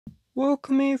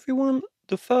Welcome everyone.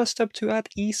 The first step to add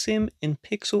eSIM in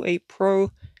Pixel 8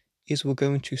 Pro is we're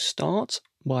going to start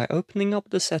by opening up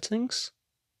the settings.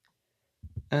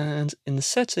 And in the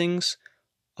settings,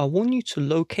 I want you to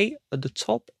locate at the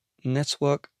top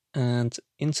network and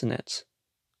internet.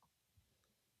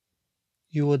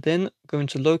 You are then going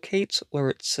to locate where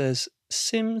it says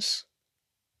SIMs.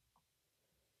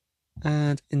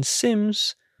 And in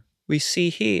SIMs, we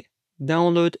see here,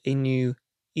 download a new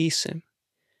eSIM.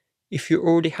 If you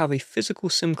already have a physical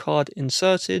SIM card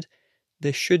inserted,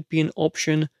 there should be an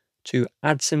option to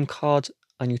add SIM card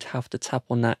and you'd have to tap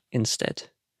on that instead.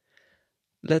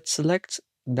 Let's select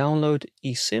download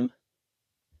eSIM.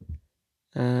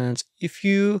 And if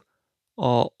you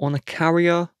are on a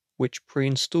carrier which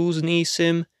pre-installs an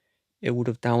eSIM, it would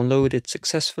have downloaded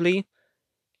successfully.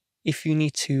 If you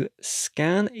need to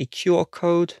scan a QR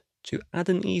code to add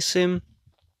an eSIM,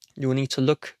 you will need to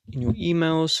look in your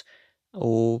emails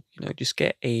or just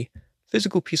get a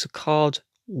physical piece of card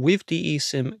with the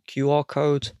eSIM QR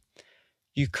code.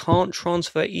 You can't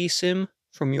transfer eSIM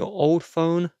from your old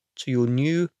phone to your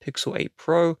new Pixel 8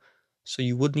 Pro, so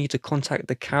you would need to contact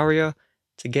the carrier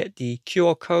to get the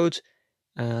QR code,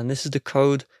 and this is the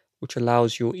code which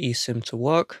allows your eSIM to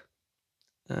work.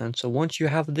 And so once you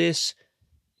have this,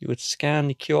 you would scan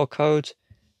the QR code,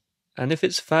 and if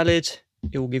it's valid,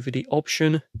 it will give you the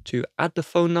option to add the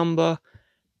phone number.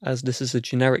 As this is a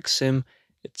generic SIM,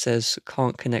 it says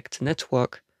can't connect to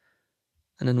network.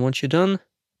 And then once you're done,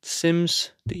 the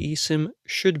eSIM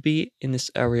should be in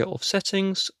this area of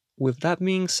settings. With that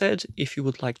being said, if you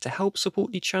would like to help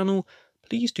support the channel,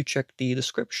 please do check the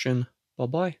description. Bye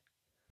bye.